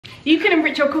You can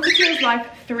enrich your cockatiel's life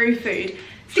through food.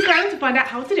 Stick around to find out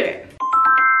how to do it.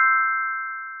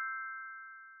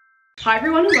 Hi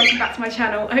everyone and welcome back to my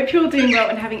channel. I hope you're all doing well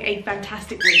and having a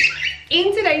fantastic week.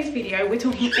 In today's video, we're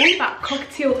talking all about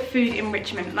cockatiel food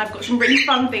enrichment, and I've got some really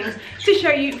fun things to show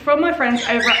you from my friends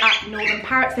over at Northern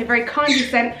Parrots. They very kindly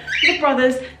sent the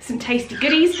brothers some tasty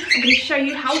goodies. I'm going to show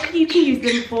you how you can use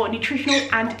them for nutritional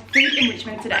and food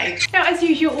enrichment today. Now, as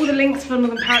usual, all the links for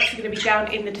Northern Parrots are going to be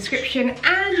down in the description,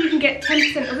 and you can get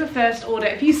 10% of the first order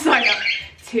if you sign up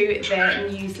to their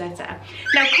newsletter.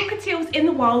 Now, cockatiels in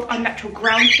the wild are natural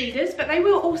ground feeders, but they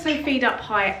will also feed up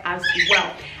high as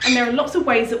well. And there are lots of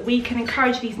ways that we can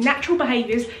encourage these natural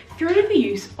behaviours through the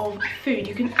use of food.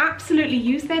 You can absolutely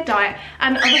use their diet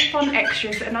and other fun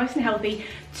extras that are nice and healthy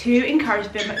to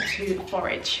encourage them to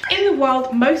forage. In the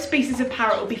wild, most species of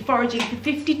parrot will be foraging for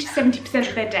 50 to 70%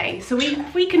 of their day. So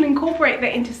if we can incorporate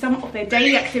that into some of their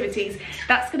daily activities,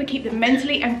 that's going to keep them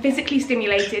mentally and physically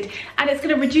stimulated, and it's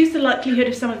going to reduce the likelihood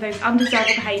of some of those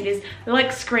undesirable behaviours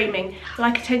like screaming,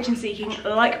 like attention seeking,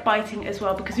 like biting as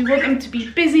well, because we want them to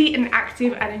be busy and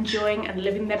active and enjoying and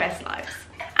living their best lives.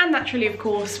 And naturally, of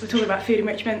course, we're talking about food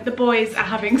enrichment. The boys are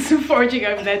having some foraging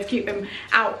over there to keep them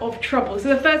out of trouble. So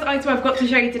the first item I've got to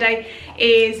show you today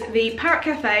is the Parrot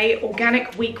Cafe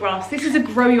Organic Wheatgrass. This is a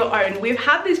grow your own. We've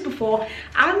had this before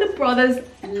and the brothers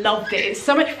loved it. It's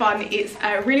so much fun. It's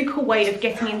a really cool way of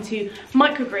getting into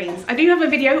microgreens. I do have a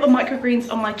video on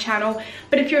microgreens on my channel,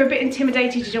 but if you're a bit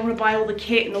intimidated, you don't want to buy all the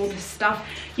kit and all this stuff,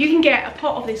 you can get a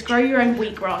pot of this grow your own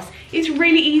wheatgrass. It's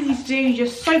really easy to do. You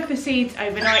just soak the seeds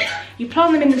overnight, you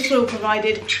plant them in the soil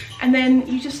provided, and then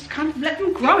you just kind of let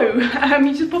them grow.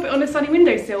 You just pop it on a sunny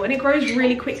windowsill and it grows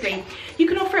really quickly. You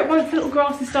can offer it once the little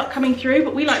grasses start coming through,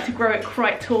 but we like to grow it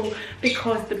quite tall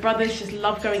because the brothers just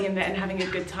love going in there and having a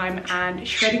good time and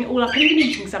shredding it all up and even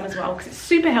eating some as well because it's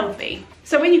super healthy.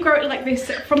 So when you grow it like this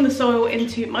from the soil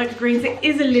into microgreens, it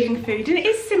is a living food and it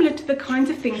is similar to the kinds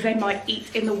of things they might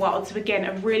eat in the wild. So again,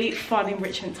 a really fun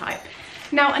enrichment type.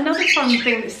 Now, another fun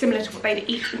thing that's similar to what they'd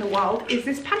eat in the wild is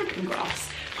this panican grass.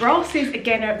 Grasses,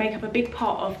 again, make up a big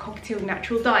part of cockatiel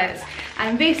natural diets,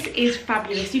 and this is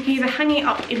fabulous. You can either hang it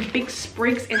up in big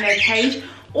sprigs in their cage,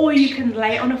 or you can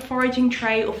lay it on a foraging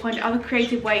tray or find other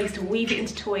creative ways to weave it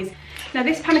into toys. Now,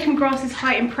 this panican grass is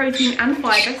high in protein and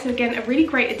fibre, so again, a really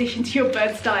great addition to your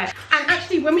bird's diet. And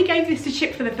actually, when we gave this to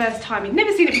Chip for the first time, he'd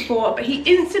never seen it before, but he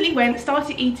instantly went,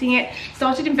 started eating it,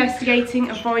 started investigating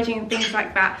and foraging and things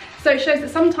like that. So it shows that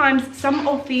sometimes some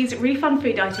of these really fun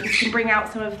food items can bring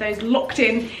out some of those locked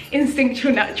in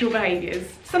instinctual natural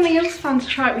behaviours. Something else fun to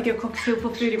try with your cockatiel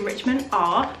for food enrichment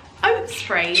are oat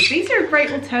sprays. These are a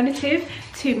great alternative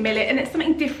to millet, and it's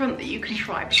something different that you can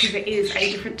try because it is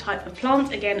a different type of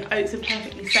plant. Again, oats are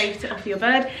perfectly safe to offer your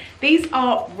bird. These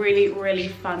are really, really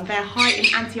fun. They're high in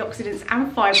antioxidants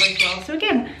and fibre as well. So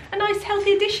again, a nice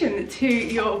healthy addition to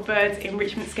your bird's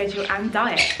enrichment schedule and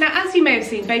diet. Now, as you may have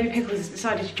seen, baby Pickles has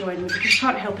decided to join me because she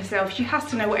can't help herself. She has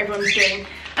to know what everyone's doing.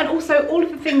 And also, all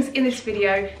of the things in this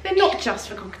video, they're not just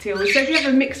for cockatiels. So if you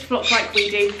have a mixed flock like we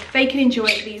do, they can enjoy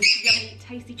these yummy,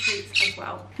 tasty treats as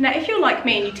well. Now, if you're like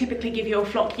me and you typically give your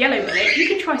flock yellow millet, you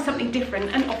can try something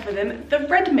different and offer them the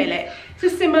red millet.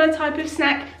 It's a similar type of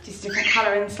snack, just different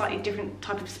colour and slightly different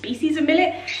type of species of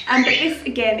millet. But this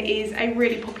again is a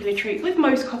really popular treat with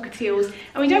most cockatiels,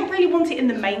 and we don't really want it in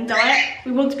the main diet.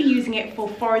 We want to be using it for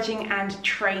foraging and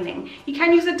training. You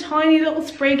can use a tiny little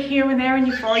sprig here and there in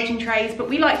your foraging trays, but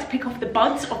we like to pick off the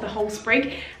buds of the whole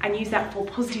sprig and use that for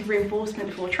positive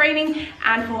reinforcement for training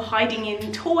and for hiding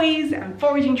in toys and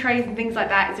foraging trays and things like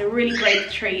that. It's a really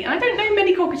great treat, and I don't know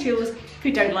many cockatiels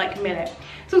who don't like millet.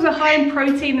 It's also high in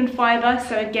protein and fibre,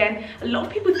 so again, a lot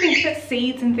of people think that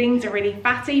seeds and things are really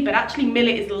fatty, but actually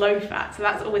millet is low fat, so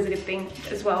that's always a good thing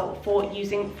as well for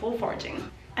using for foraging.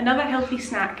 Another healthy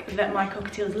snack that my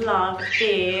cockatiels love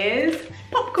is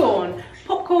popcorn.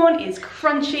 Popcorn is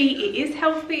crunchy, it is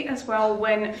healthy as well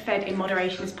when fed in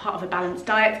moderation as part of a balanced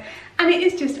diet, and it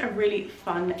is just a really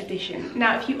fun addition.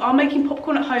 Now, if you are making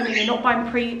popcorn at home and you're not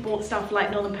buying pre-bought stuff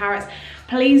like Northern Parrots,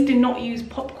 please do not use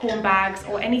popcorn bags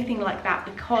or anything like that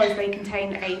because they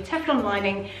contain a Teflon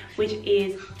lining which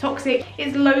is toxic.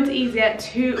 It's loads easier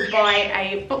to buy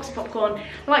a box of popcorn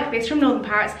like this from Northern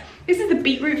Parrots. This is the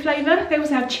beetroot flavour. They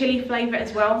also have chilli flavour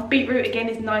as well. Beetroot again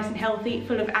is nice and healthy,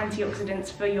 full of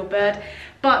antioxidants for your bird,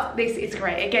 but this is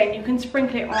great. Again, you can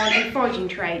sprinkle it on a foraging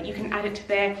tray. You can add it to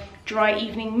their dry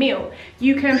evening meal.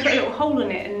 You can put a little hole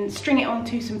in it and string it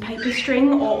onto some paper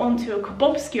string or onto a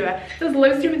kebab skewer. There's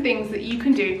loads of different things that you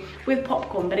can do with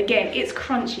popcorn, but again, it's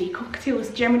crunchy.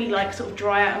 Cockatiels generally like sort of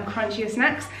drier and crunchier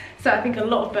snacks, so I think a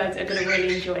lot of birds are going to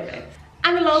really enjoy this.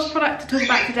 And the last product to talk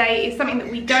about today is something that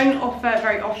we don't offer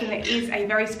very often. It is a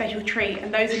very special treat,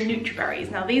 and those are nutriberries.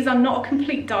 Now, these are not a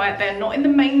complete diet. They're not in the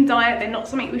main diet. They're not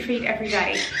something we feed every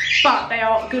day, but they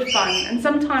are good fun. And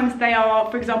sometimes they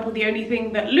are, for example, the only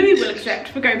thing that Louis will accept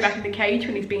for going back in the cage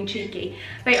when he's being cheeky.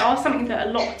 They are something that a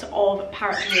lot of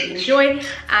parrots really enjoy,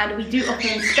 and we do offer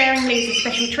them sparingly as a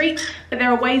special treat, but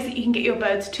there are ways that you can get your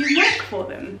birds to work for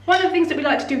them. One of the things that we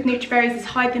like to do with nutriberries is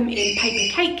hide them in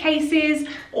paper cake cases,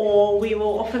 or we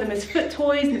will offer them as foot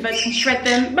toys and the birds can shred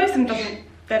them. Most of them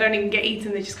they don't even get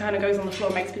eaten, they just kind of goes on the floor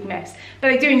and makes a big mess. But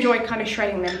they do enjoy kind of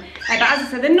shredding them. But as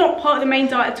I said, they're not part of the main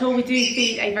diet at all. We do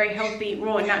feed a very healthy,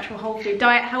 raw and natural whole food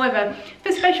diet. However,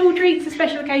 for special treats, for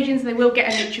special occasions, they will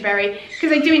get a nutriberry because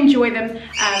they do enjoy them.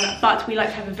 But we like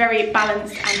to have a very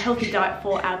balanced and healthy diet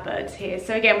for our birds here.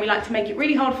 So again, we like to make it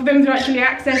really hard for them to actually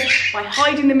access by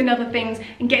hiding them in other things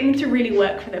and getting them to really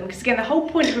work for them. Because again, the whole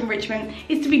point of enrichment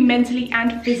is to be mentally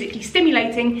and physically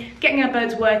stimulating, getting our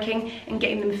birds working and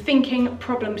getting them thinking,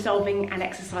 problem solving and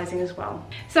exercising as well.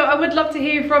 So I would love to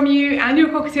hear from you and your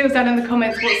cockatiels down in the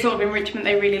comments what sort of enrichment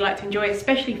they really like to enjoy,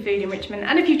 especially food enrichment,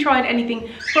 and if you tried anything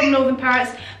from Northern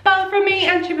Parrots. But from me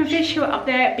and Chip and Fish, who are up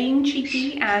there being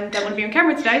cheeky and don't want to be on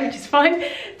camera today, which is fine,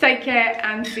 take care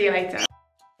and see you later.